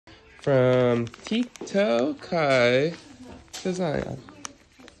From Tito Kai to Zion.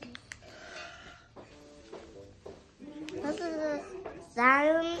 This is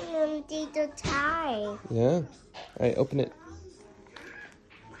Zion and Tito Kai. Yeah. All right, open it.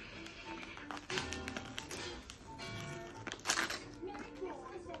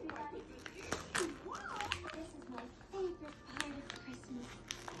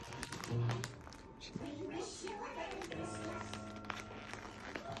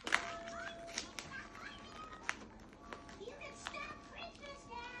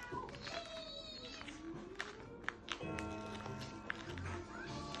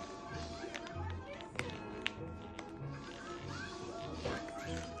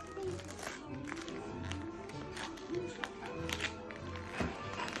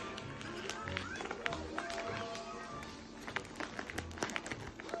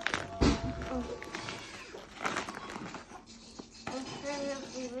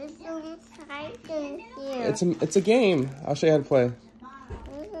 It's a game. I'll show you how to play.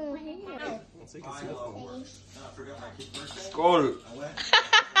 Skål.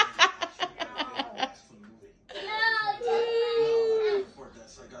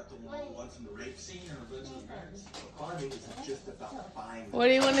 What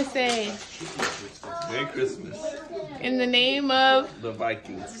do you want to say? Merry Christmas. In the name of The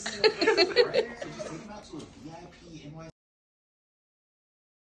Vikings.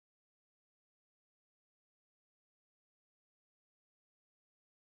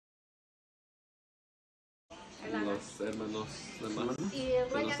 Los hermanos de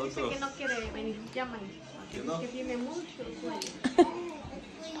nosotros. Que no quiere venir, llámale. Que tiene mucho sueño.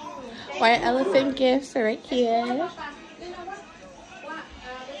 White elephant gifts are right here.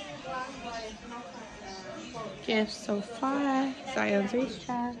 Gifts so far. Zion's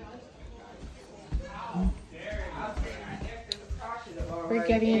racetrack. We're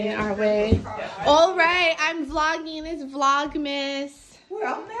getting our way. All right, I'm vlogging. It's Vlogmas.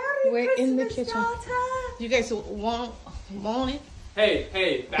 Well, We're in the kitchen. You guys want it?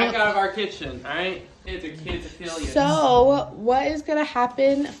 Hey, back out of our kitchen, all right? It's a kid's affiliate. So, what is gonna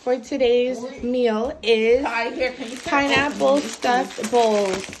happen for today's meal is pineapple stuffed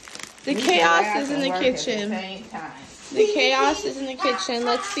bowls. The chaos is in the kitchen. The chaos is in the kitchen.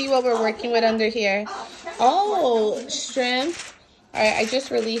 Let's see what we're working with under here. Oh, shrimp. All right, I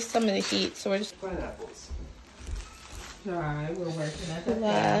just released some of the heat, so we're just Pineapples. Alright, we're working as a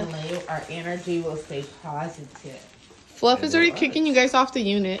family. Our energy will stay positive. Fluff is already kicking you guys off the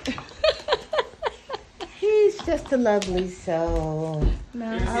unit. He's just a lovely soul. No.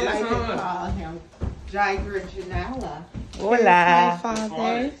 I like to call him Jai Janala. Hola. My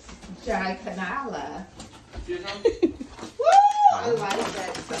father. Jai Canala. Woo! I like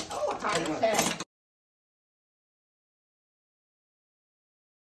that. Oh, high tech.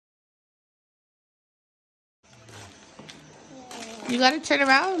 You gotta turn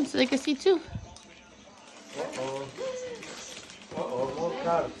around so they can see too. More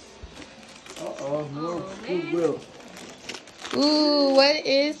cards. More goodwill. Ooh, what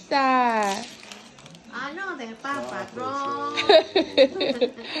is that? I know the Papa Patron.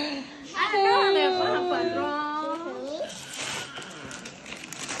 I know the Papa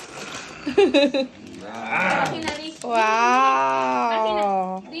Patron.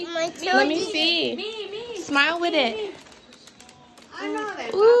 Wow. Let me see. Smile with it. I know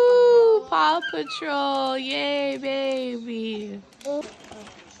the Ooh, Paw Patrol. Yay, baby.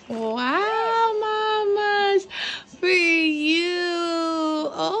 Wow, mamas. For you.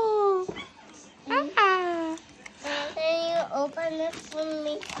 Oh. Ah. Can you open this for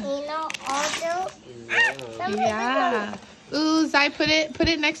me, Tina, also? Yeah. Ooh, Zai, put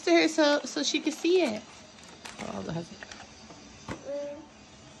it next to her so she can see it. Oh, the husband.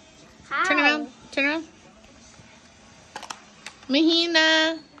 Turn around. Turn around.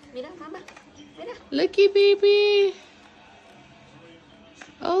 Mahina. Mira, mama. Mira. Looky, baby.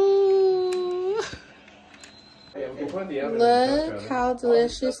 Oh. Look how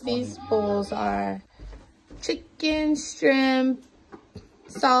delicious these bowls are. Chicken, shrimp,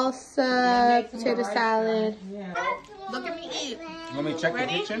 salsa, potato salad. Look at me eat. Want me to check the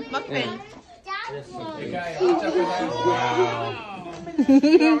kitchen? Mukbang.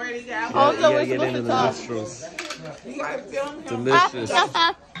 Also, we're supposed to talk. Delicious.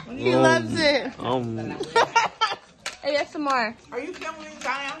 He loves it. ASMR. Are you filming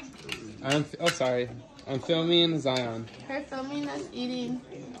Zion? Sorry. I'm filming Zion. Her filming us eating.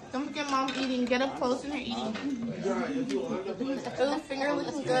 Don't forget mom eating. Get up close in her eating. Little finger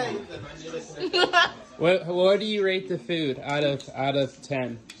looking good. What do you rate the food out of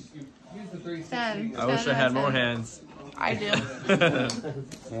 10? 10. I wish I had more hands. I do.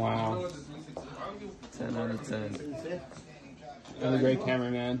 Wow. 10 out of 10. I'm a great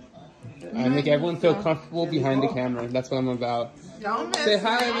cameraman. I make everyone feel comfortable behind the camera. That's what I'm about. Don't miss Say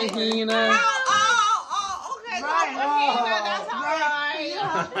hi, Mahina. Oh, okay. Right. That's all right.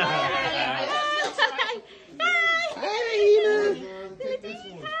 Hi, Mahina.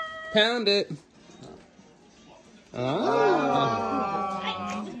 Pound it. Oh.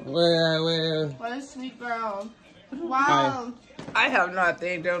 Where? What a sweet girl. Wow. I have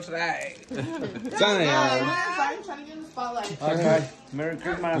nothing to say. Zion. I'm trying to get in the spotlight. Okay. Merry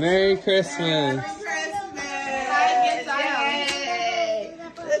Christmas. Merry Christmas. Hi, get Zion.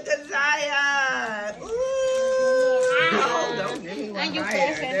 Look at Zion. Ooh. Oh, don't give me one And you right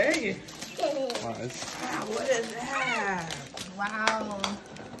present. here. There you Wow, Wow, what is that? Wow.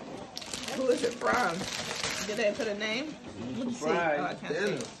 Who is it from? Did they put a name? Let me see. Oh, I can't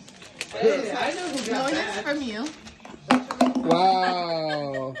see. I know who got it's from you.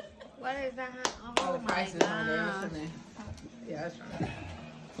 wow. What is that? Oh, Oh the my price is on there. God. Listen to me. Yeah, that's right.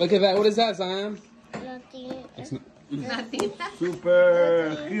 Look at that. What is that, Zion? Nothing. It's not. Nothing.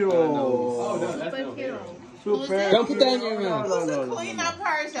 Superhero. Oh, no, that's no Super. Don't put that in your mouth. Who's a cleanup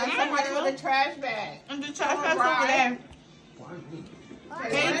person? Somebody with a trash bag. And the trash bag's over there.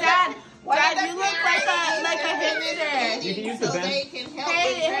 Hey, Hey, Dad. What Dad, is you look like a hipster. You can use the so bench. they can help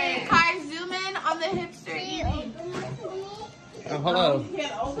Hey, with Kai, zoom in on the hipster eating. Oh, hello.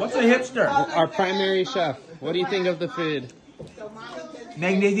 What's a hipster? Our primary chef. What do you think of the food?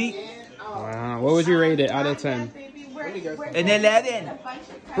 Magnetic. Wow. What would you rate it out of 10? An 11.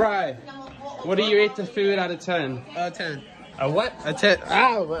 Fry. What do you rate the food out of 10? 10. A what? A 10.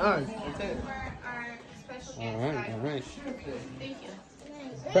 Ow. For our special All right. All right. Thank you.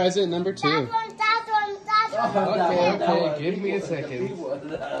 Present number 2. That one. Okay. Give me a second.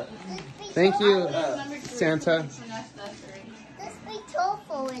 Thank you, Santa. Just be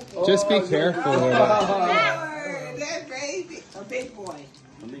careful with it. Just be careful with it. that baby. A big boy.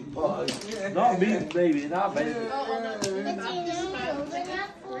 Not big baby, not baby.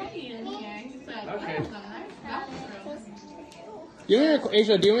 Okay.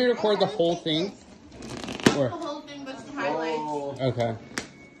 Asia, do you want me to record the whole thing? Or The whole thing, but some highlights. okay.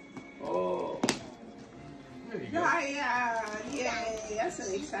 Oh. Zion. Yay. I'm so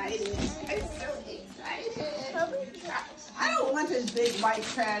excited. I'm so excited. I don't want this big white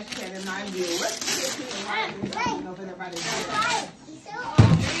trash can in my view. Let's get to the white and over there by the door.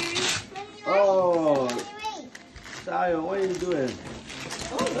 Oh. Zion, what are you doing?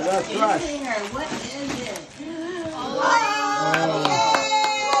 That's trash. What is it?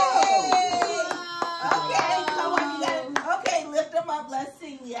 Okay, come on, you got okay, lift them up. Let's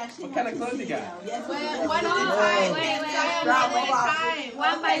see. We actually What kind of clothes you got? Yes, One at a Wait, time. One at a time.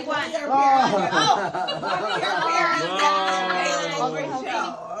 One by one.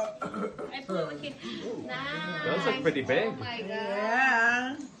 I put it here. Nice. Those look pretty big. Oh my God.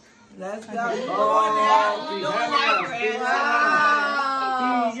 Yeah. Let's go.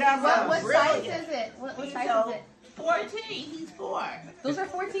 What size is it? What size is it? 14. He's 4. Those are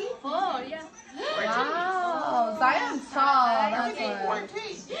 14? Oh, yeah. Wow. Zion's tall. That's why.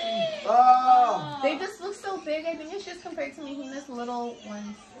 14. Oh. They just look so big. I think it's just compared to Mahina's little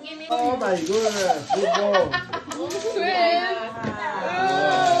ones. Oh my goodness. Good ball. Twins.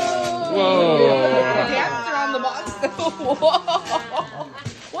 Whoa. The hands are on the box. Whoa.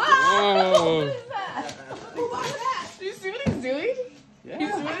 Wow. Whoa. What is that? Who bought that? Do you see what he's doing?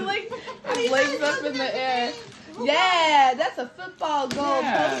 He's really like his legs up in the air. Yeah, that's a football goal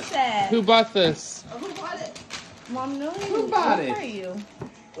post set. Who bought this? Who bought it? Mom, no. Who bought it? Who are you?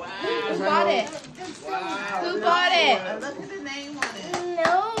 Wow. Who bought it? Wow. Who bought it? Look at the name on it.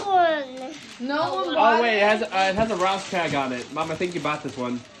 No one. No one bought Oh wait, it has a Rouse tag on it. Mom, I think you bought this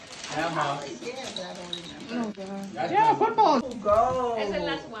one. Yeah, Mom. Oh, God. Yeah, football. Go. That's the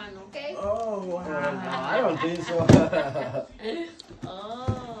last one, okay? Oh, wow. I don't think so.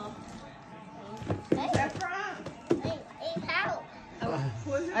 Oh. Where's that from? It's out.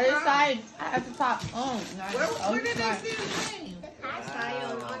 Where's it Other from? side, at the top. Oh, nice. Where did they see the name?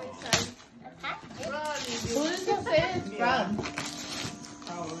 Zion on its side. Who does it say it's from?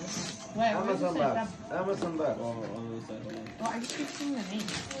 Where does it Amazon say bag. from? Amazon bag. Oh, I just keep seeing the name.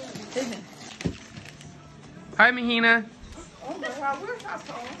 Isn't. Hi, Mahina. Oh my God, where's my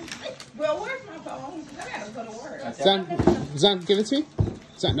phone? Well, where's my phone? I gotta go to work. Zan, give it to me.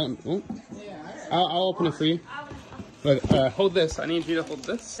 Zan, no. Oh. I'll open it for you. But hold this. I need you to hold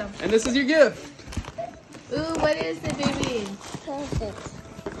this. And this is your gift. Ooh, what is it, baby? Perfect.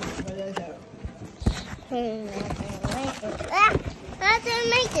 What is it? Not to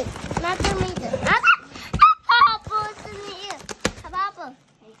make it. Not to make it. Not to make it.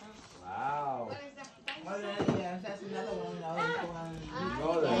 Wow. Yeah, that's another one.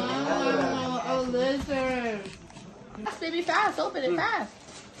 Oh, a lizard. Baby, fast. Open it fast.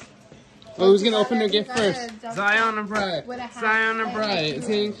 Oh, who's gonna open their gift first? Zion and Bride. Zion and Bride. It's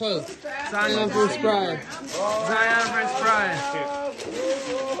getting close. Zion versus Bride. Zion versus Bride.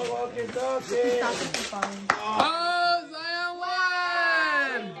 Oh, Zion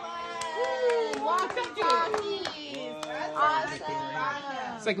won! Walkie-talkies.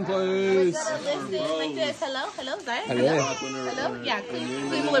 Awesome. Second place. Like this. Hello, Zion. Hello. Hello. Yeah, clean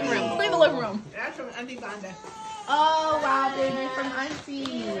the living room. Clean the living room. That's from Auntie Vonda. Oh wow, baby, from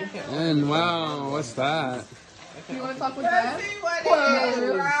Auntie. And wow, what's that? You want to talk with that? See what it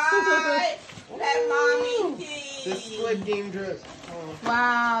is, right? That mommy tea. The Squid Game drip.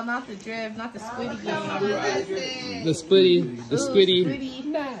 Wow, not the drip, not the squiddy game. The squiddy. The squiddy.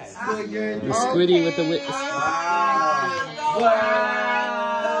 Nice. The squiddy with the whip.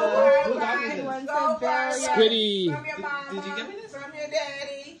 Squiddy. From your mama. Did you give me this? From your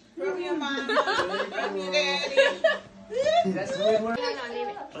daddy. From your mama. From your daddy. That's the weird one. No, leave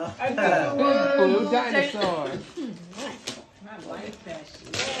it. Blue dinosaur. I like that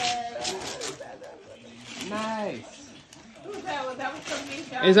shit. Nice. Who's that? Was that from me?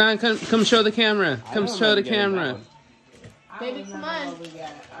 Hey, Zion, come show the camera. Come show the camera. Baby, come on.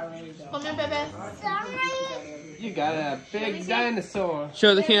 Come here, baby. You got a big dinosaur.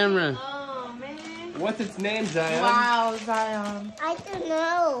 Show the camera. Oh, man. What's its name, Zion? Wow, Zion. I don't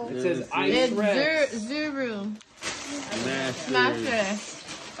know. It says Ice It's Rex. Zuru. Master. Smasher.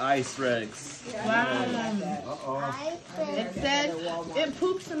 Ice Rex. Wow. I It says it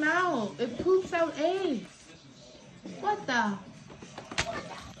poops them out. It poops out eggs. What the?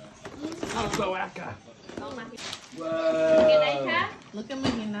 Cloaca. Oh, my. Whoa. Can I tap? Look at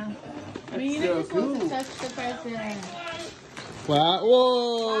Mahina. Mahina so just wants cool. to touch the present. Wow.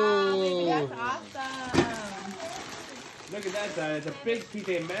 Wow, baby, Whoa. that's awesome. Look at that, Zion. It's a big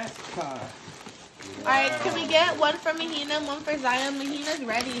PJ Masks car. Alright, can we get one for Mahina and one for Zion? Mahina's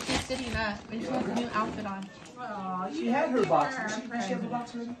ready. She's sitting up. And she has a new outfit on. Oh, She had her box. Did she have the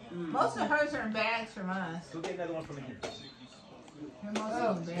box already? Most of hers are in bags from us. Go get another one from here. Most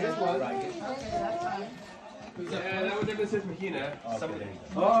of them bags. Here's one. Okay, that's fine. Yeah, that one difference is Mahina.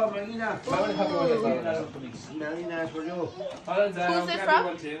 Oh, Melina. Why would I have one that's Melina, it's for you. Hold on, Zion. Who's it Grab from? me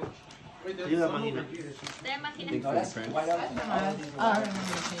one too. You have Melina. They're making Oh, that's white out. I remember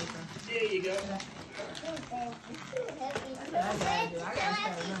the paper. There you go. I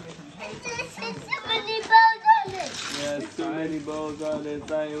gotta remember some paper. Yes, too many balls on it,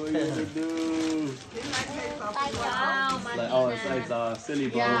 Zion. What you gonna do? Wow, my Oh, it's silly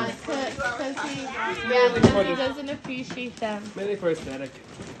balls. Yeah, because he doesn't appreciate them. Mainly for aesthetic.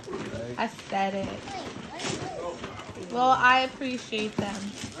 Aesthetic. Well, I appreciate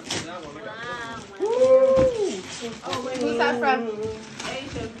them. Who's that from?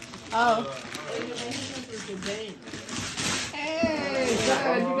 Asia. Oh. Hey,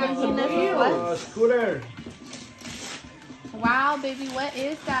 Zion, you got some Oh, scooter. Wow, baby, what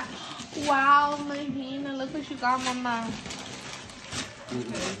is that? Wow, Mahina, look what you got, Mama.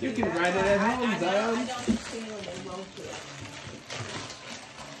 You can ride it at home, Zion.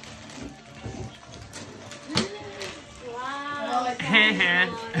 Wow.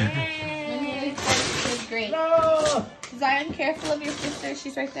 It's great. Zion, careful of your sister.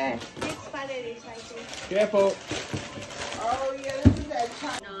 She's right there. Careful. Oh, yeah, this is that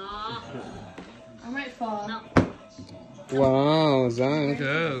time. No. I might fall. No. Wow, Zion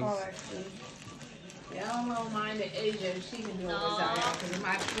goes. Yeah, I don't mind the Asia. She can do it with Zion because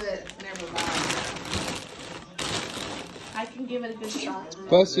my foot never bothers. I can give it a good shot.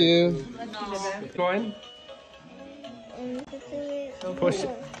 Bless you. Going. Push it.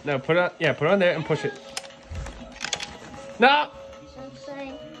 No, put it. Yeah, put it on there and push it. No.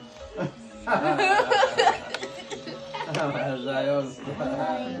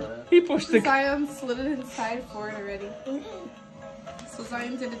 He pushed the. Zion slid it inside for it already. So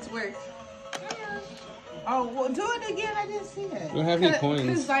Zion did its work. Oh, well, do it again. I didn't see it. Don't have any Because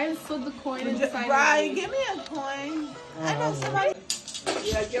coins. Zion slid the coin inside. Right, give me a coin. I know somebody.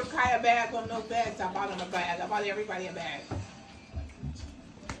 Yeah, give Kai a bag on no bags. I bought him a bag. I bought everybody a bag.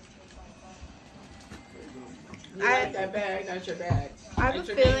 You like that bag? That's your bag. I have a Write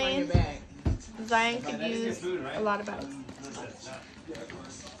your name on feeling your bag. Zion could use a lot of bags.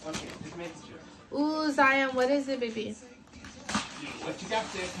 Ooh, Zion, what is it, baby? What you got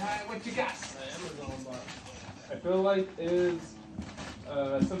there, Kai? What you got? I feel like it is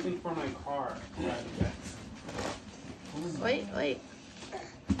something for my car. Wait.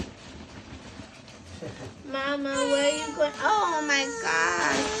 Mama, where are you going? Oh my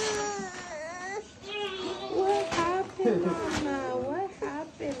gosh.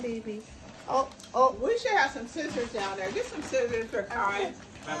 should have some scissors down there. Get some scissors for Kai.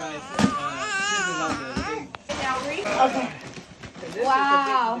 Okay.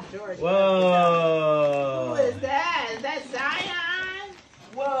 Wow. Whoa. Who is that? Is that Zion?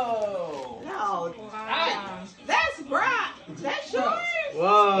 Whoa. No. Wow. That's Brock. That's yours?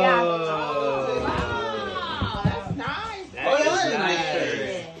 Whoa. Yeah. Oh, wow. That's nice. That's a nice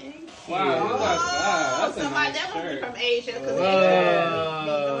shirt. Wow, look at that. That's a Somebody nice that would be shirt. from Asia because Asia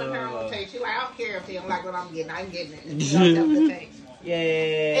be doing her own taste. She like, I don't care if they don't like what I'm getting. I'm getting it. It's not up to taste.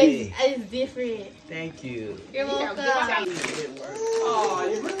 Yay. It's different. Thank you. You're welcome. Oh,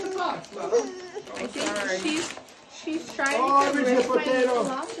 you ripped the box, bro. I think she's trying Oh, to Mr. rip my Potato.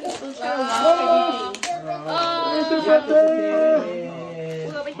 lobster. So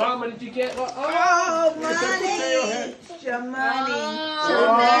Mama, did you get? Oh, money. Your money.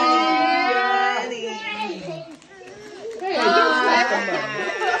 Hey,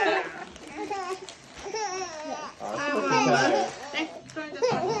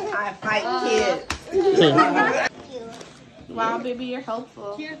 I fight kids. wow, baby, you're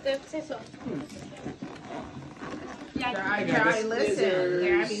helpful. Try, listen.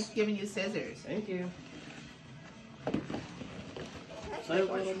 Gabby's giving you scissors. Thank you.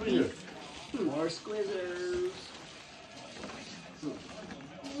 More squizzers.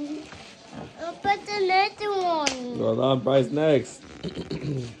 I'll put the next one. Well, on Bryce next.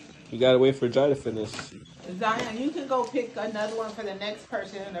 You gotta wait for Jai to finish. Zion, you can go pick another one for the next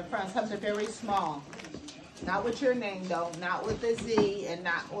person in the front. Something very small. Not with your name, though. Not with the Z and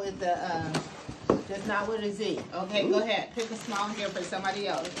not with the, just not with a Z. Okay, go ahead. Pick a small here for somebody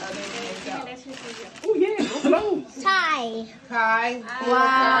else other than yourself. Oh yeah, go close. Tie. Kai.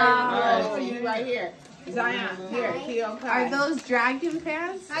 Wow. Kai, you right here. Zion, here. Keo Kai. Are those dragon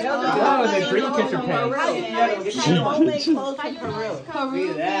pants? Oh, the dream catcher pants. Homemade clothes from Peru.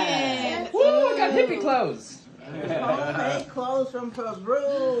 Peruvian. Woo, I got hippie clothes. Homemade clothes from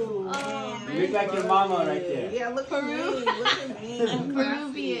Peru. You look like your mama right there. Yeah, look at me. Look at me.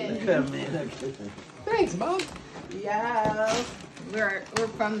 Peruvian. Come in. Thanks, Mom. Yeah. We're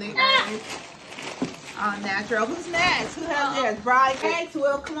from the earth. Natural. Who's next? Who has theirs? Bride Cakes.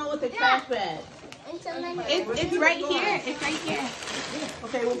 Will, come on with the trash bag. It's right here. It's right here.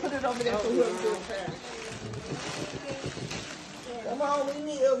 Okay, we'll put it over there for whoever do it first. Come on, we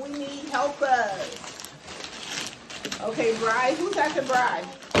need helpers. Okay, Bride. Who's after Bride?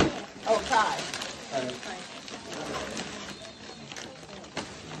 Oh, Kai.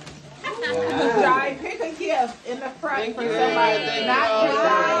 Bride, pick a gift in the front for somebody. Not for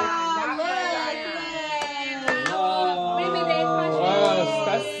Zion. Not for Zion.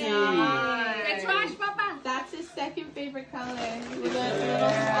 That's his second favorite color. With a little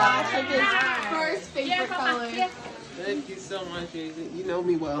splash of his first favorite color. Thank you so much, Jason. You know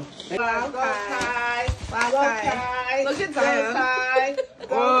me well. Go Kai. Go Kai. Look at Go Zion. Kai. Go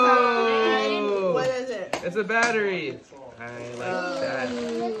Kai. What is it? It's a battery. I like that.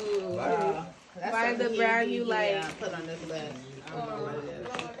 Wow. That's Buy the something brand easy you to like. put on this list. I don't know what it is.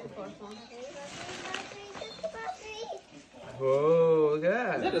 Whoa, look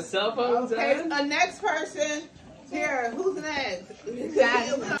at Is that. that a cell phone? Okay, the next person. Here, who's next? Who's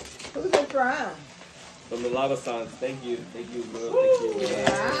it from? From the Labasan. Thank you. Thank you, bro. Thank you.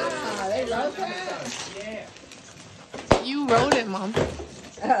 Wow, they love that. You wrote it, Mom.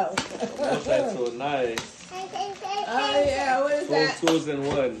 Oh. That's so nice. Oh yeah, what is Full that? tools in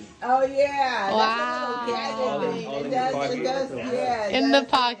one. Oh yeah. Wow. That's a little gadget thing. All It in does, the pocket. it does, yeah. it In the does-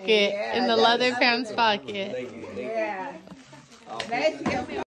 pocket. yeah, In the it does leather everything. pants pocket. Thank you. Thank you. Yeah. Next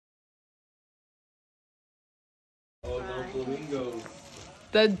gift. Oh, no flamingos.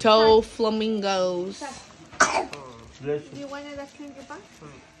 The dough flamingos.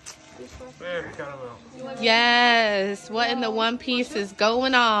 Yes. What in the One Piece is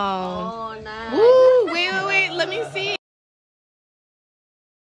going on? Oh, nice. Woo! Wait. Let me see.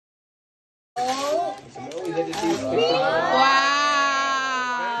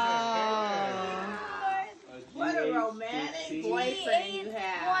 Wow. What a romantic boyfriend you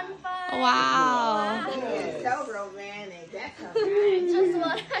have. Wow. Yeah, so romantic. That's amazing. Just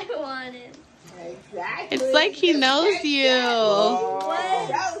what I wanted. Exactly. It's like he knows you. Go,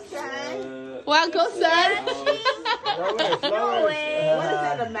 son. Wow, go son. No way. What is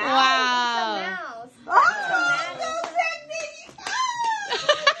that, a mouse? Wow. Mouse. Oh, go,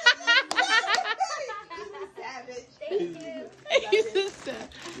 savage. Thank you. He's just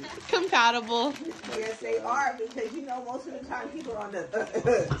compatible. Yes, they are, because you know most of the time people are on the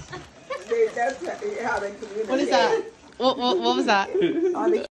that's how they communicate. What is that? What was that?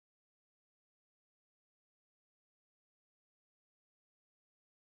 On the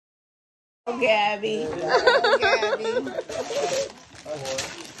Gabby.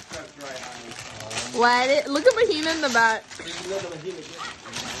 What? Look at Mahina in the back.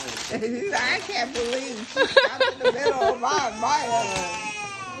 I can't believe she's in the middle of my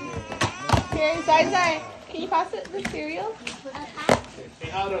Here, Zai, can you pass it the cereal?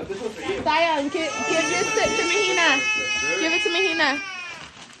 Hey, Aldo, this one's for you. Zion, give this to Mahina. Give it to Mahina.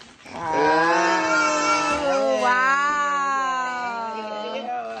 Oh, wow.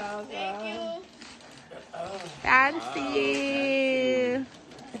 Thank you. Fancy.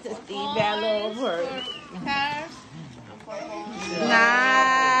 Just eat that little bird. Nice.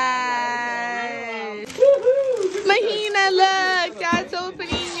 Mahina, look. Dad's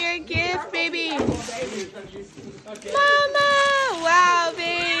opening your gift, baby. Mama. Wow,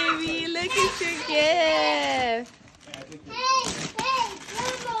 baby. Look at your gift.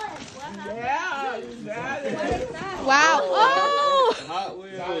 Yeah, you got it. Wow. Oh. Hot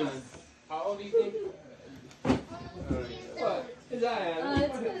Wheels. How old do you think? What? Is that?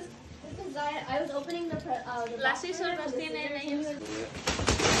 It's because I was opening the last week, so I was in and I used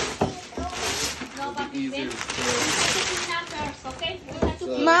no, but Easier. okay?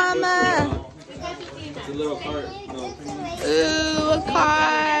 Mama. It's a little cart. No. Ooh, a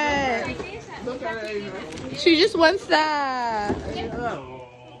card. She just wants that.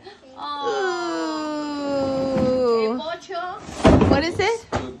 Ooh. What is it?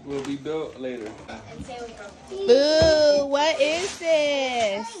 Will be built later. Ooh, what is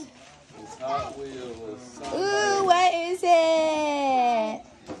this? It's Hot Wheels. Ooh, what is it?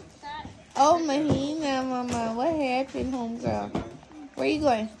 Oh, Mahina, Mama. What happened, homegirl? Where you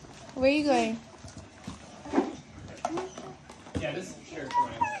going? Where you going? Yeah, this is sure.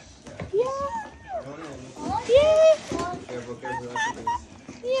 Yeah. Yeah. Careful.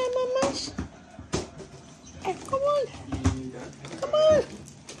 Yeah, Mama. Hey, come on. Come on.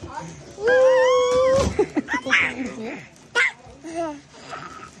 Woo.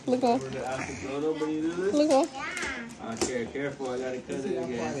 Look off. Nobody do this? Look off. Okay, careful. I gotta cut it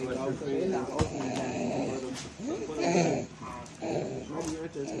again. Watch your face.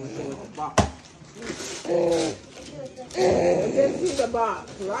 Let's see the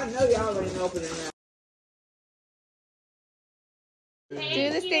box. I know y'all ain't opening that. Do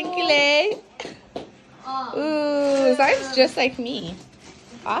the stinky leg. Ooh, Zion's just like me.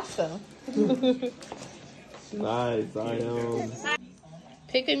 Awesome. Nice, I know.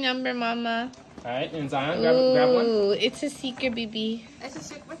 Pick a number, Mama. Alright, and Zion, grab one. Ooh, it's a secret, baby. It's a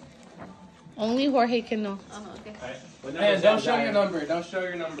secret. Only Jorge can know. Oh, okay. Alright. Hey, don't show your number. Don't show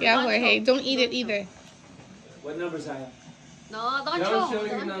your number. Yeah, Jorge. Don't eat it either. What number's Zion? No, don't Don't show. show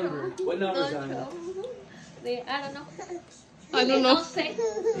your number. What number's Don't Zion? show. I don't know. I don't know. No sé.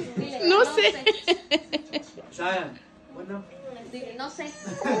 Dile, No sé. Zion, what number? Dile, no sé.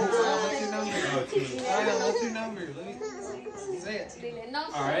 What's your number? What's your number? Let me say it. Dile, no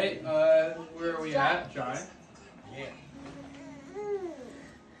sé. Alright, where are we at? Jai? Yeah.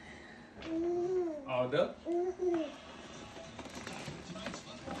 Aldo?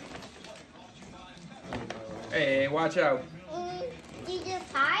 Hey, watch out. Did you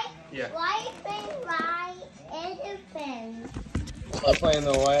pie? Yeah. White elephant. I'm playing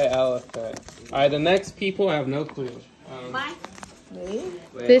the white elephant. Alright, the next people have no clue. Bye.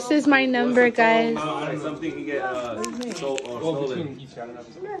 This is my number, guys. Something can get stolen. Each got another.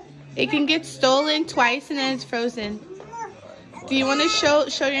 It can get stolen twice and then it's frozen. Do you want to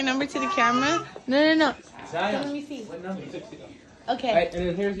show your number to the camera? No. Zion, Let me see. what number? Okay. Alright, and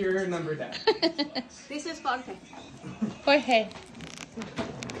then here's your number, Dad. This is Jorge. Jorge.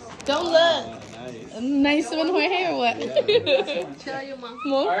 Don't look. Nice. Nice one, Jorge, or what? Show you, Mom.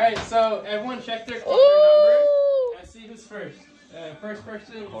 More? Alright, so everyone check their number Ooh. and see who's first. First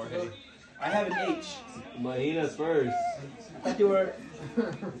person. Jorge. I have an H. Mahina's first. I thought you were.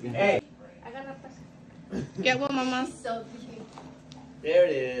 Hey. I got a person. Get one, Mama. So cute. There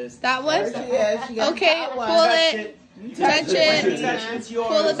it is. That one? There she is. She got Okay, that one. pull it. Touch Touch it. it's yours.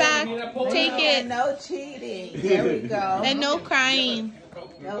 Pull it back. Take And it. no cheating. There we go. And no crying.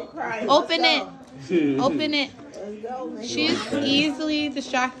 No crying. Open Let's it. Open it. go. Let's go. Miss. She's easily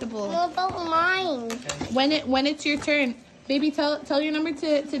distractible. What about mine? When it's your turn, baby, tell your number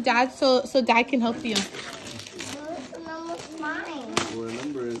to Dad so Dad can help you. What number is mine? What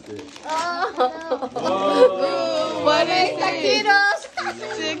number is it? Ooh, what is it? Taquitos.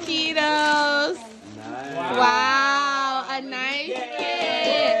 Taquitos. Nice. Wow, a nice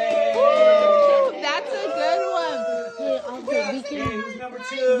kid. Woo, that's a good one. Hey, Aldo, Who's number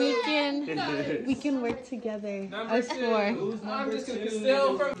two? we can work together. Number Us two. four. I'm just gonna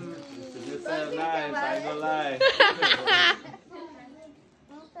steal from. It's a good set of knives, I ain't gonna lie.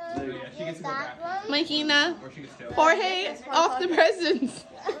 She gets to go back. Mahina. Or she gets to Jorge, off the presents.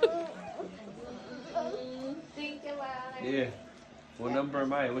 Thank you, Lana. Yeah. What number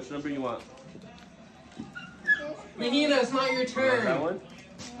am I? Which number you want? Mahina, it's not your turn. That one?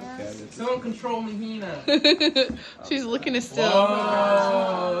 Okay, Someone control Mahina. She's looking to still.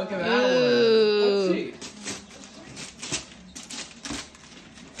 Oh, look at that one. Let's see.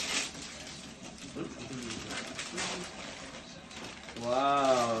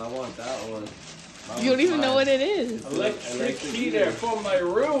 Wow, I want that one. You don't even know what it is. Electric heater for my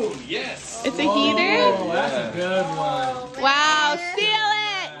room. Yes. It's a heater? Oh, that's a good one. Wow, steal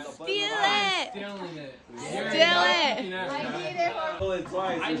it! Steal it! Stealing it. Steal it! Pull it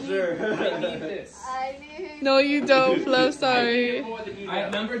twice I for need- sure. I need this. No, you don't, Flo, sorry.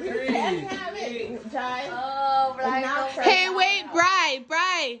 Number 3. Oh, right. Hey, wait,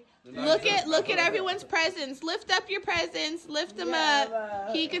 Bri. Look at everyone's presents. Lift up your presents. Lift them up.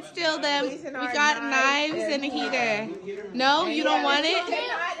 He could steal them. We got knives and a heater. No, you don't want it?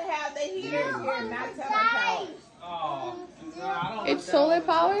 cannot have the heater here, not tell Oh. It's solar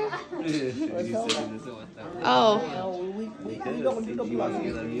power? Oh. we don't do the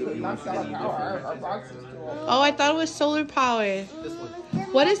plugs. Not solar power. Our boxes do. Oh, I thought it was solar powered.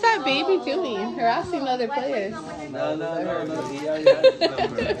 What is that baby doing? Harassing other players. No. He already has his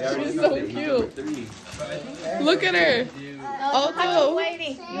number. He already She's knows so it. He's cute. number 3. Look at her. Aldo.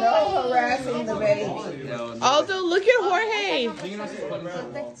 No harassing the baby. No. Aldo, look at Jorge.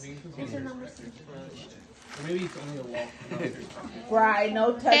 Or maybe it's only a wall. Right,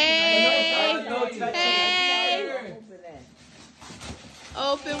 no touching. Hey. No touching. Hey.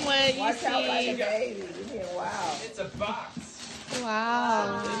 Open what you Watch out like a see. baby. Wow. It's a box.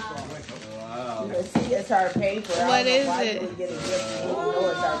 Wow. Wow. You see, it's our paper. What is it? We get a gift. We know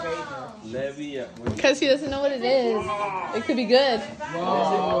it's our paper. Levy. Because he doesn't know what it is. It could be good.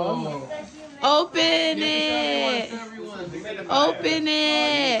 Whoa. Open it. Open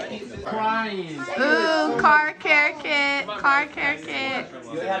it. Crying. Ooh, car care kit. Car care kit.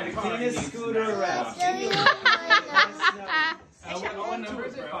 You have the cleanest scooter around. What number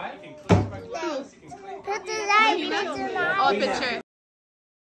is it? 5? Put the light, put the light. Oh, picture.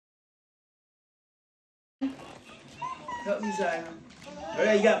 Help me, Zion. All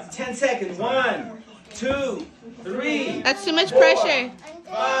right, you got 10 seconds. 1, 2, 3, That's too much pressure.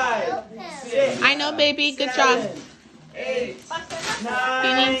 5, 6. I know, baby. Good job. 8, 9.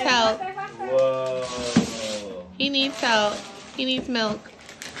 He needs help. Whoa. He needs help. He needs milk.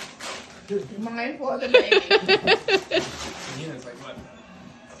 Mine for the baby. Mahina's like, what?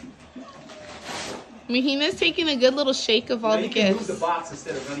 Mahina's taking a good little shake of all the You can move gifts. the box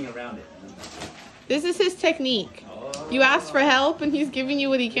instead of running around it. This is his technique. You ask for help, and he's giving you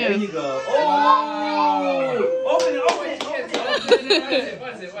what he There you can. go. Oh! Open it, open it, open it.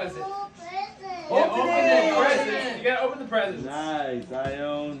 What is it? Open Open it. the present. You gotta open the presents. Nice,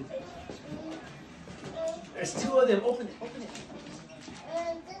 Zion. There's 2 of them. Open it, open it.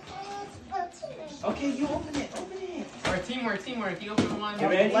 Okay, you open it, open it. Or teamwork. You open one. You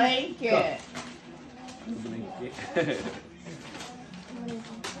ready? Blanket.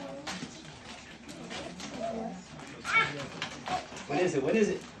 What is it? What is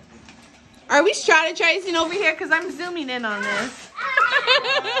it? Are we strategizing over here? Because I'm zooming in on this.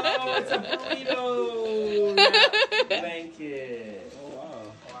 Oh, it's a burrito blanket. Oh, wow.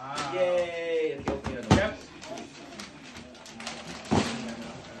 Wow. Yay. Okay, open it. Yep.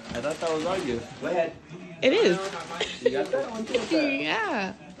 I thought that was on you. Go ahead. It is. You got that one too?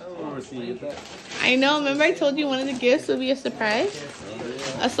 Yeah. I don't remember seeing you get that. I know. Remember I told you one of the gifts would be a surprise?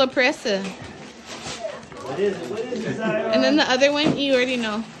 A sorpresa. What is it? What is it, Zion? And then the other one, you already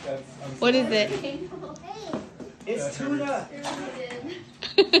know. What is it? It's tuna.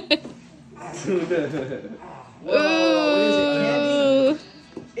 Ooh.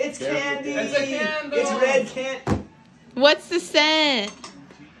 It's candy. It's a candle. It's red candy. What's the scent?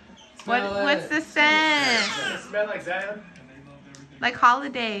 Smell What's it. the scent? Does it smell like Zion? Like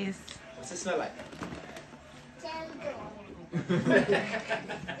holidays. What's it smell like?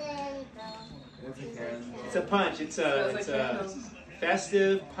 It's a punch. It's a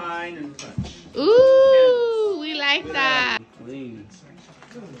festive pine and punch. Ooh, we like that. Clean.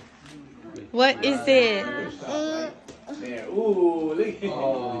 What is it? There. Ooh, look.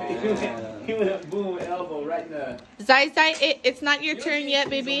 Oh, He went up, boom, elbow right in the. Zai, it's not your turn yet,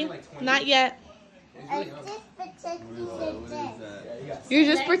 baby. Not yet. You're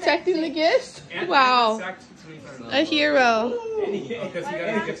just protecting the gifts? Wow. A hero. And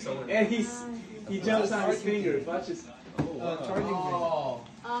he jumps on his fingers. Watch his. Look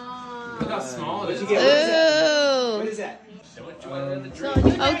how small it What'd is. you get? What is that? Ooh. What is that?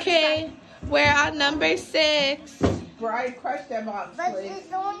 Okay, we're at number 6. Brian, crush that box, But please.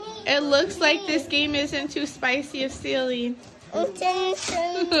 it's only It looks like this game isn't too spicy of stealing. Oh,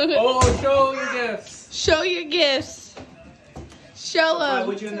 show your gifts. Show your gifts. Show them.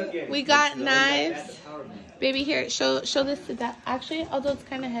 What'd you end up getting? We got That's knives. the power bank. Baby, here, show this to Dad. Actually, although it's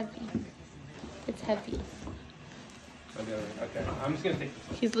kind of heavy. It's heavy. Okay, I'm just gonna take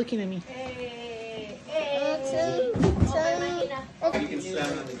this. He's looking at me. You can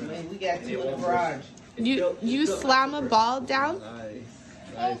slam on the ground. We got 2 in the garage. You slam a ball down? Nice.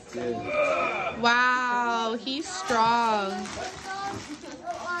 Nice, good. Wow, he's strong.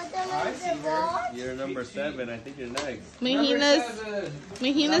 You're number 7. I think you're next. Mahina's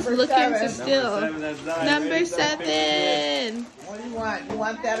Number looking to 7. steal. That's Zion. Number Ready, start, 7. What do you want? You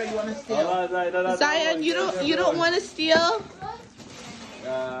want that or you want to steal? Hold on, Zion. Zion, you don't want to steal?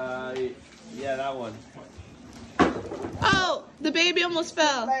 Yeah, that one. Oh, the baby almost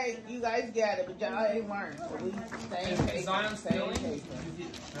fell. Like, you guys got it, but y'all ain't learned. So we same paper, Zion same stealing? paper.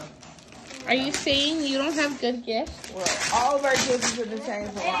 Are you saying you don't have good gifts? Well, all of our gifts is in the same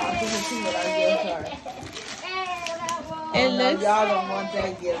garage. You can see what our gifts are. It No, looks. y'all don't want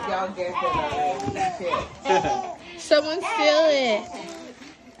that gift. Y'all get that already. Shit. Someone steal it.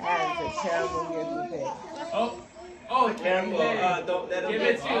 That is a terrible gift to take. Oh, Careful. Don't let him Give get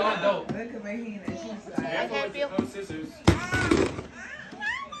it to you. No. Look at Mahina. She's like, Careful with your scissors.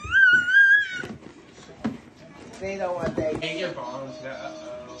 they don't want that Take gift. your bombs.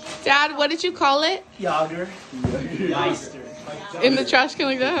 Dad, what did you call it? Yager. Meister. In the trash can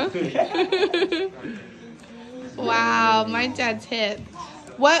like that, huh? Wow, my dad's hip.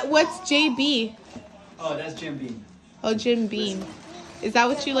 What's JB? Oh, that's Jim Beam. Oh, Jim Beam. Is that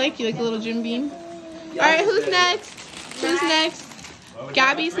what you like? You like a little Jim Beam? All right, who's next? Who's next?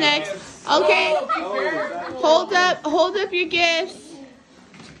 Gabby's next. Okay, hold up your gifts.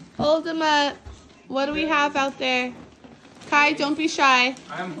 Hold them up. What do we have out there? Kai, don't be shy.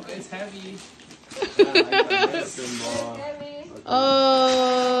 It's heavy.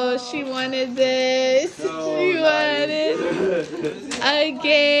 Oh, she wanted this. She wanted a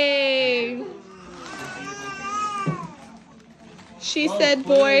game. She said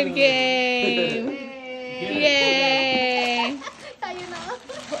board game. Yay.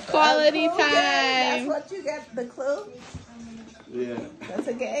 Quality That's time. what you got, the clue? Yeah. That's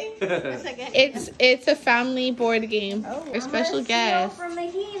a game? It's a family board game. Oh, A special guest. From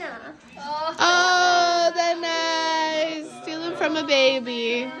Mahina. Oh, the knives. Stealing from a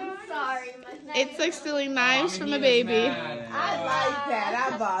baby. Sorry, It's like stealing knives from a baby. I like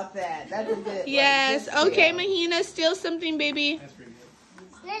that. I bought that. That's a good Yes. like, good Okay, deal. Mahina, steal something, baby.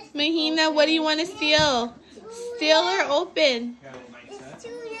 Mahina, what do you want to steal? Steal or open? It's too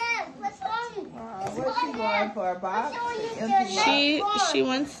late. What's wrong? What's she going for? A box? Empty box? She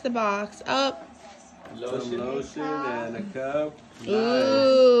wants the box. Oh, Some lotion and a cup.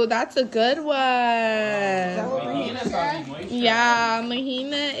 ooh, that's a good Is that one. what Mahina said? Yeah,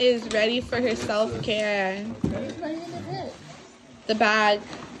 Mahina is ready for her self-care. Where's Mahina pick? The bag.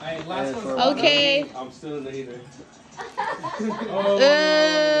 Alright, last one. Okay. I'm still in the heater.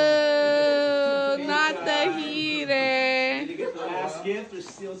 Oh, not the heater. Did you get the last gift or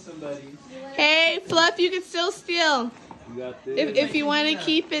steal somebody? Hey, Fluff, you can still steal. You got this. If you want to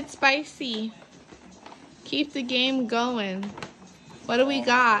keep it spicy. Keep the game going. What do we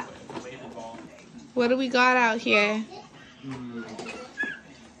got? What do we got out here?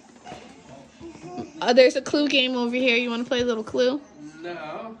 Oh, there's a clue game over here. You want to play a little clue?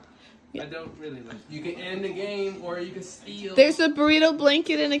 No. I don't really like. You can end the game or you can steal. There's a burrito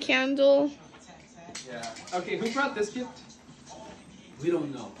blanket and a candle. Yeah. Okay, who brought this gift? We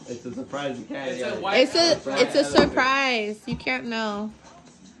don't know. It's a surprise. You can't. It's a Yeah. white It's a surprise. You can't know.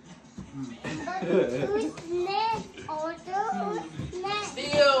 Who's next? Order who's next?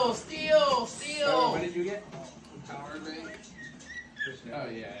 Steal. What did you get? Power bank. Oh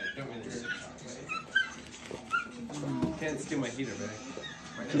yeah, don't really hurt. Can't steal my heater back.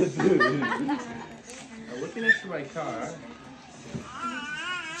 I'm looking at my car.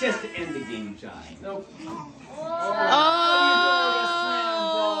 Just to end the game, John. Nope.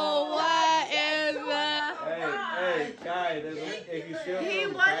 Oh, what is that? Hey, Kai, if you steal He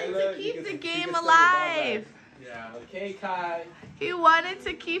from wanted Kyla, to you keep can- the you can game steal your ball alive. Yeah. Okay, Kai. He wanted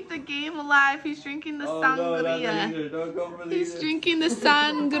to keep the game alive. He's drinking the back. Oh, no, not the sangria. heater. Don't go for the He's heater. drinking the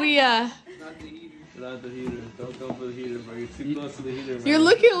sangria. Not the heater. Not the heater. Don't go for the heater, bro. You're too close to the heater, man. You're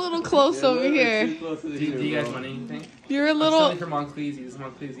looking a little close You're over literally here. Too close to the Do heater, you guys bro. want anything? You're a I'm little. stealing from Monclesi. Does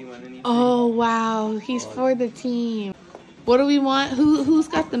Monclesi want anything? Oh wow, he's for the team. What do we want? Who's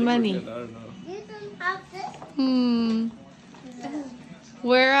got the money? I don't know. You can have this.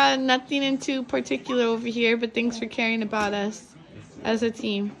 We're nothing in too particular over here, but thanks for caring about us as a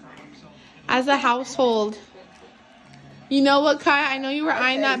team, as a household. You know what, Kai? I know you were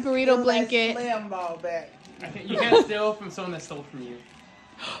eyeing that burrito blanket. You can't steal from someone that stole from you.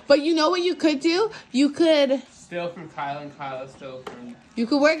 But you know what you could do? You could steal from Kyla and Kyla stole from you. You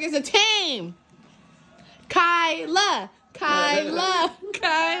could work as a team. Kyla. Kyla.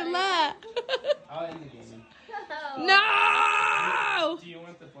 Kyla. I'll end the game. No! Do you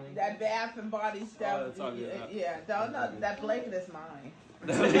want the blanket? That Bath and Body stuff. Oh, that's all good. Yeah, don't know. That blanket is mine.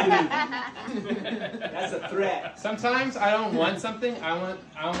 That's a threat. Sometimes I don't want something. I want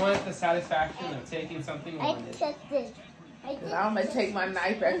the satisfaction of taking something and wanting it. I'm gonna take my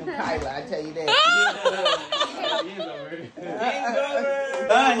knife back from Kyla. I tell you that. Game's over. Game's over.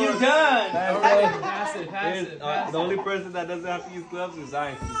 Done. You're done. Pass it. The only person that doesn't have to use gloves is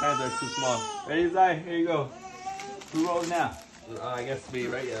Zion. His hands are too small. Ready, Zion? Here you go. Who rolls now? I guess me,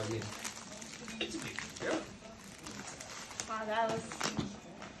 right? Yeah, me. Wow, that was.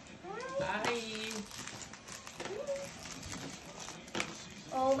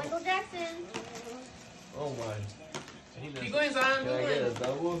 Oh, Michael Jackson. Oh my. Keep going, Zion. Can I get a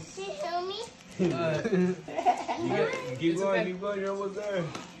double? Can you show me? Keep going. You're almost there.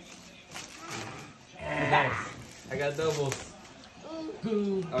 I got doubles.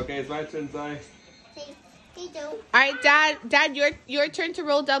 Okay, it's my turn, Zion. All right, Dad, your turn to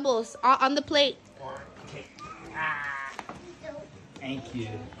roll doubles on the plate. Okay. Thank you.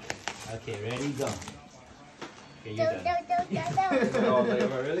 Okay, ready, go. Okay, you're done.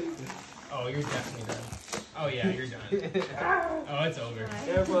 Really? Oh, you're definitely done. Oh yeah, you're done. Oh, it's over.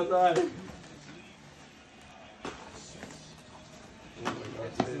 Careful, Zion. Oh my God,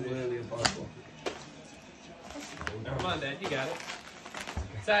 this is literally impossible. Come on, Dad, you got it.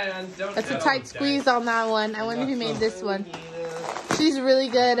 Zion, don't. That's a tight squeeze on that one. I wonder who made this one. She's really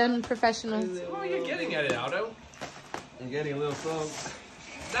good and professional. Oh, you're getting at it, Aldo. I'm getting a little slow.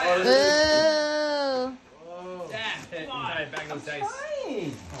 Oh. Dad, back those dice.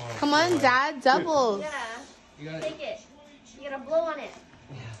 Come on, Dad, doubles. Yeah. You got Take it. You gotta blow on it.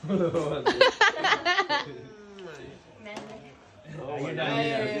 You're done.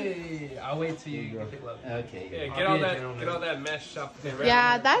 Hey, I'll wait till you get the glove. Okay. Yeah, get all that mesh up there.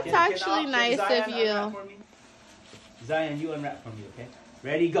 Yeah, that's actually nice of you. Zion, you unwrap for me, okay?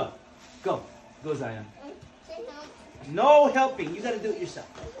 Ready, go. Go. Go, Zion. No helping. You gotta do it yourself.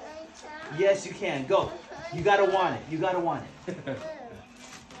 Yes, you can. Go. You gotta want it. You gotta want it.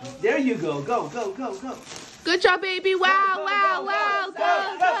 There you go. Go. Good job, baby. Wow. Go.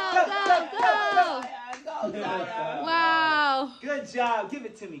 Wow. Good job. Give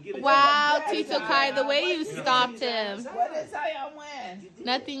it to me. Wow, Tito Kai, the way you stopped him. What did Zion win?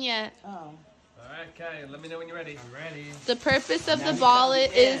 Nothing yet. Oh. All right, Kai, let me know when you're ready. I'm ready. The purpose of the ball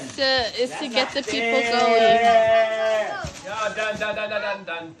is to get the people going.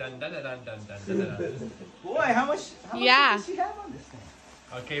 Boy, how much Yeah. does she have on this thing?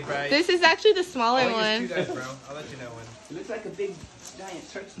 Okay, Brian. This is actually the smaller I'll one. use two dice, bro. I'll let you know when. It looks like a big giant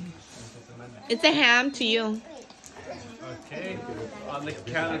turkey. It's a ham to you. Okay. On the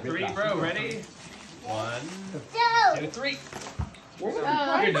count of three, bro. Ready? 1, 2, 3. You're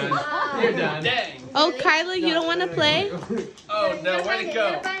done. You're done. Dang. Oh, Kyla, you don't want to play? Oh no, where'd it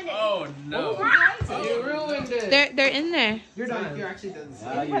go? Oh no. You ruined it. They're in there. You're done. You're actually done.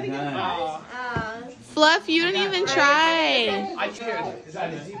 Now you're done. Fluff, you didn't even try. I could. Is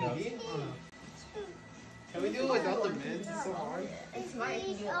that a DVD? Can we do it without the mids? It's so hard. It's smart if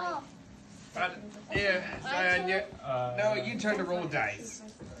you do it like. Yeah, Zion, no, you turn to roll dice.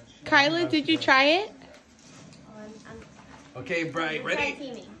 Kyla, did you try it? Okay, Brian,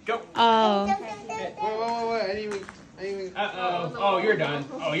 ready? Go. Oh. Wait. I didn't even. Uh-oh. Oh, you're done.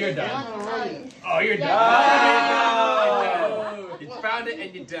 Oh, you're done. Oh, you're done. Oh. You found it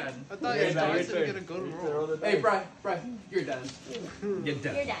and you're done. I thought you were going to go to roll. Hey, Brian, you're done. You're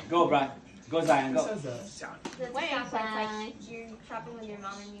done. You're done. Go, Brian. Go, Zion. Go. The stop sign, like you're shopping with your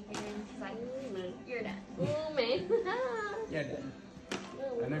mom and you hear it's like, you're done. You're done.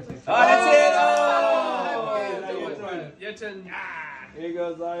 Oh, that's it. Oh. Your turn. Here you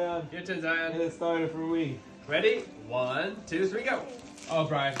go, Zion. Your turn, Zion. Get it started for me. Ready? 1, 2, 3, go. Oh,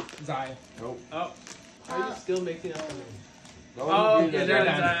 Brian. Zion. Nope. Oh. Are you still mixing up? Oh, you're done,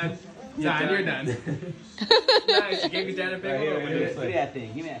 Zion. Zion, you're done. Nice. You gave your dad a big one. Give me that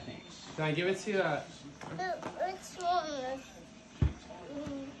thing. Give me that thing. Zion, give it to Which one?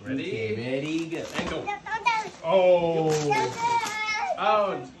 Ready? Okay, ready, go. And go. Oh.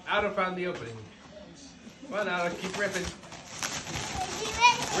 Oh, Aldo found the opening. Well, now keep ripping.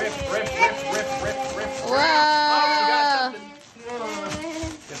 Rip. Wow. Oh, you got something.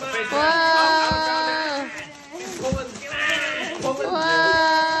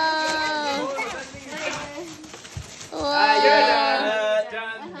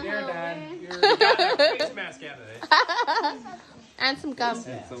 Face mask out of it. And some gum.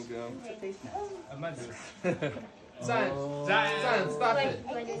 And some gum. Zion, stop it.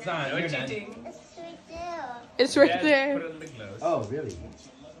 Zion, you're cheating. It's right Dad, there. put on the gloves. Oh, really?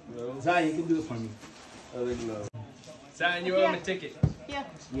 Zion, you can do it for me. Other glove. Zion, you owe him a ticket. Yeah.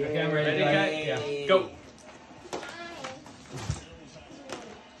 Yeah. Okay, I'm ready. Yeah. Go.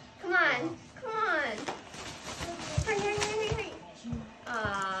 Come on. Come on. Hurry.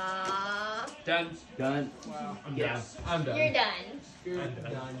 Aww. Done. Done. Wow. Yes. I'm done. You're done. You're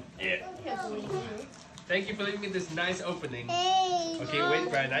done. Yeah. Thank you for leaving me this nice opening. Hey. Okay, wait,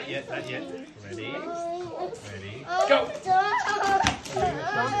 Brian. Not yet. Not yet. Ready? Ready? Oh, Go.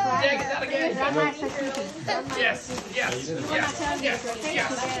 Yeah, get out again. Yes. Yes.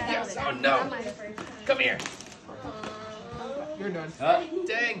 Oh no. Come here. You're done.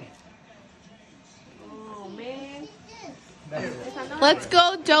 Dang. Oh, man. Let's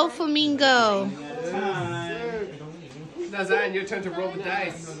go, Joe Flamingo. Now, Zion, your turn to roll the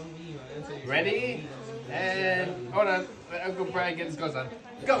dice. Ready? And hold on. Uncle Brian get his gloves on.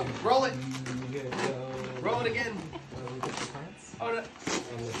 Go. Roll it. Roll it again. Hold on.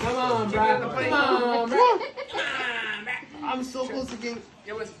 Come on, Brian. Come on, bro. I'm so close to getting.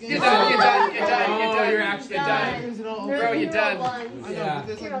 You're done. You're actually done. Bro, Bro, you're done. Yeah.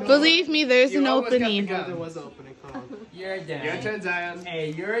 Believe me, there's an almost got the opening. gun. There was an opening. Come on. You're done. Your turn, Zion.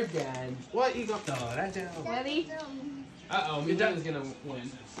 Hey, you're done. What? You got? Throw that down. Ready? Uh-oh, Mila's gonna win.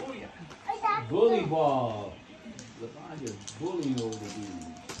 Oh, yeah. Bully ball. Labasan, you're bullying over the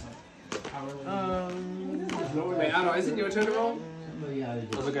Wait, Otto, isn't your turn to roll?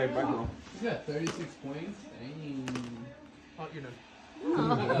 Okay, back roll. He's got 36 points. Dang. Oh, you're done.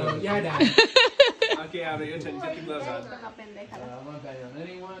 Oh, you're done. Okay, Otto, your turn. Get the gloves on. I'm not betting on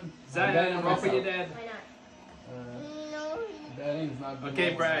anyone. Zion, roll for your dad. Betting's not good.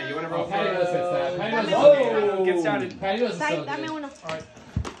 Okay, Brian, you want to roll for Patty your knows it's that. Patty knows Okay, it's Otto, get started. Patty knows it's so good. Dame uno.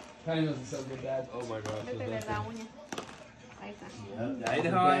 Patty knows it's so good, Dad. Oh my gosh. Pepe le da uña. Ahí está. I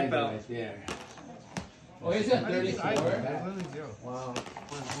know how I felt. Right there. Oh, he's got 34. Wow.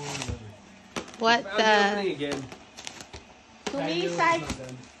 What I'm the? opening again. To Patty me, knows side. it's not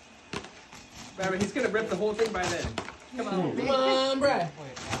done. Barry, he's going to rip the whole thing by then. Come on. Come on, Brad.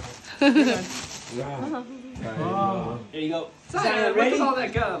 Here you go. Zion, what's all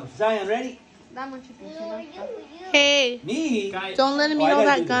that gum? Zion, ready? Dame un chupito. Hey, Me? Guys, don't let him Oh, eat I all gotta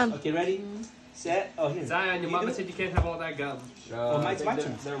that do this. gum. Okay, ready? Set. Oh, here. Zion, your You mama do it? said you can't have all that gum. Oh, my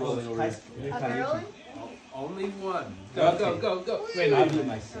turn. They're rolling over here. A girl? Only one. Go. Wait, I'll do it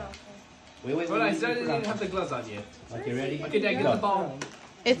myself. Wait. But I still didn't even have the gloves on yet. Okay, ready? Okay, Dad, get the ball.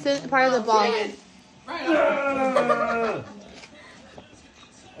 It's a part of the ball.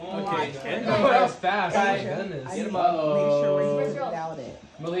 Okay, and Oh, that was fast. Oh, my goodness. Get him Make up. sure we without it.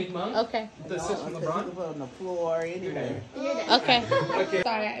 Malik Monk? Okay. The assist from You can LeBron. put it on the floor, anywhere. Okay. Okay.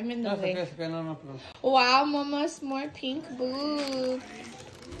 Sorry, I'm in the way. Okay, no. Wow, Mama's more pink boobs.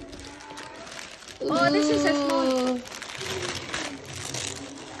 Oh, this is a small.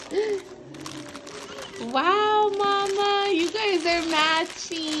 Wow, Mama, you guys are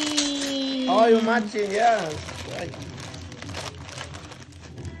matching. Oh, you're matching, yeah. Right.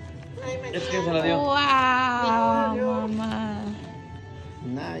 Wow, Mama.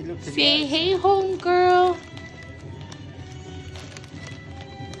 Nah, you look Say hey, home girl.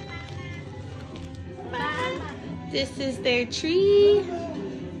 This is their tree.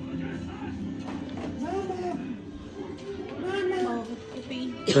 Oh,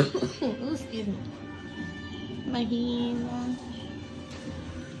 baby. Oh, excuse me. Mahina.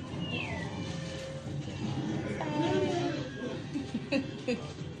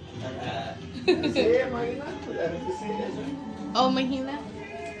 Oh, Mahina?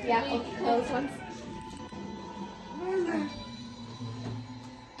 Yeah, okay, those ones.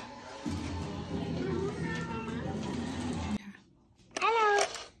 Hello.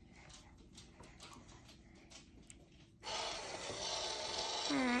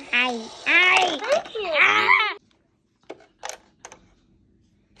 Hi. Thank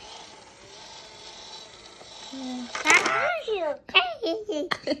you. Thank you.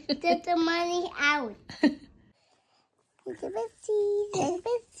 Get the money out. Give it season.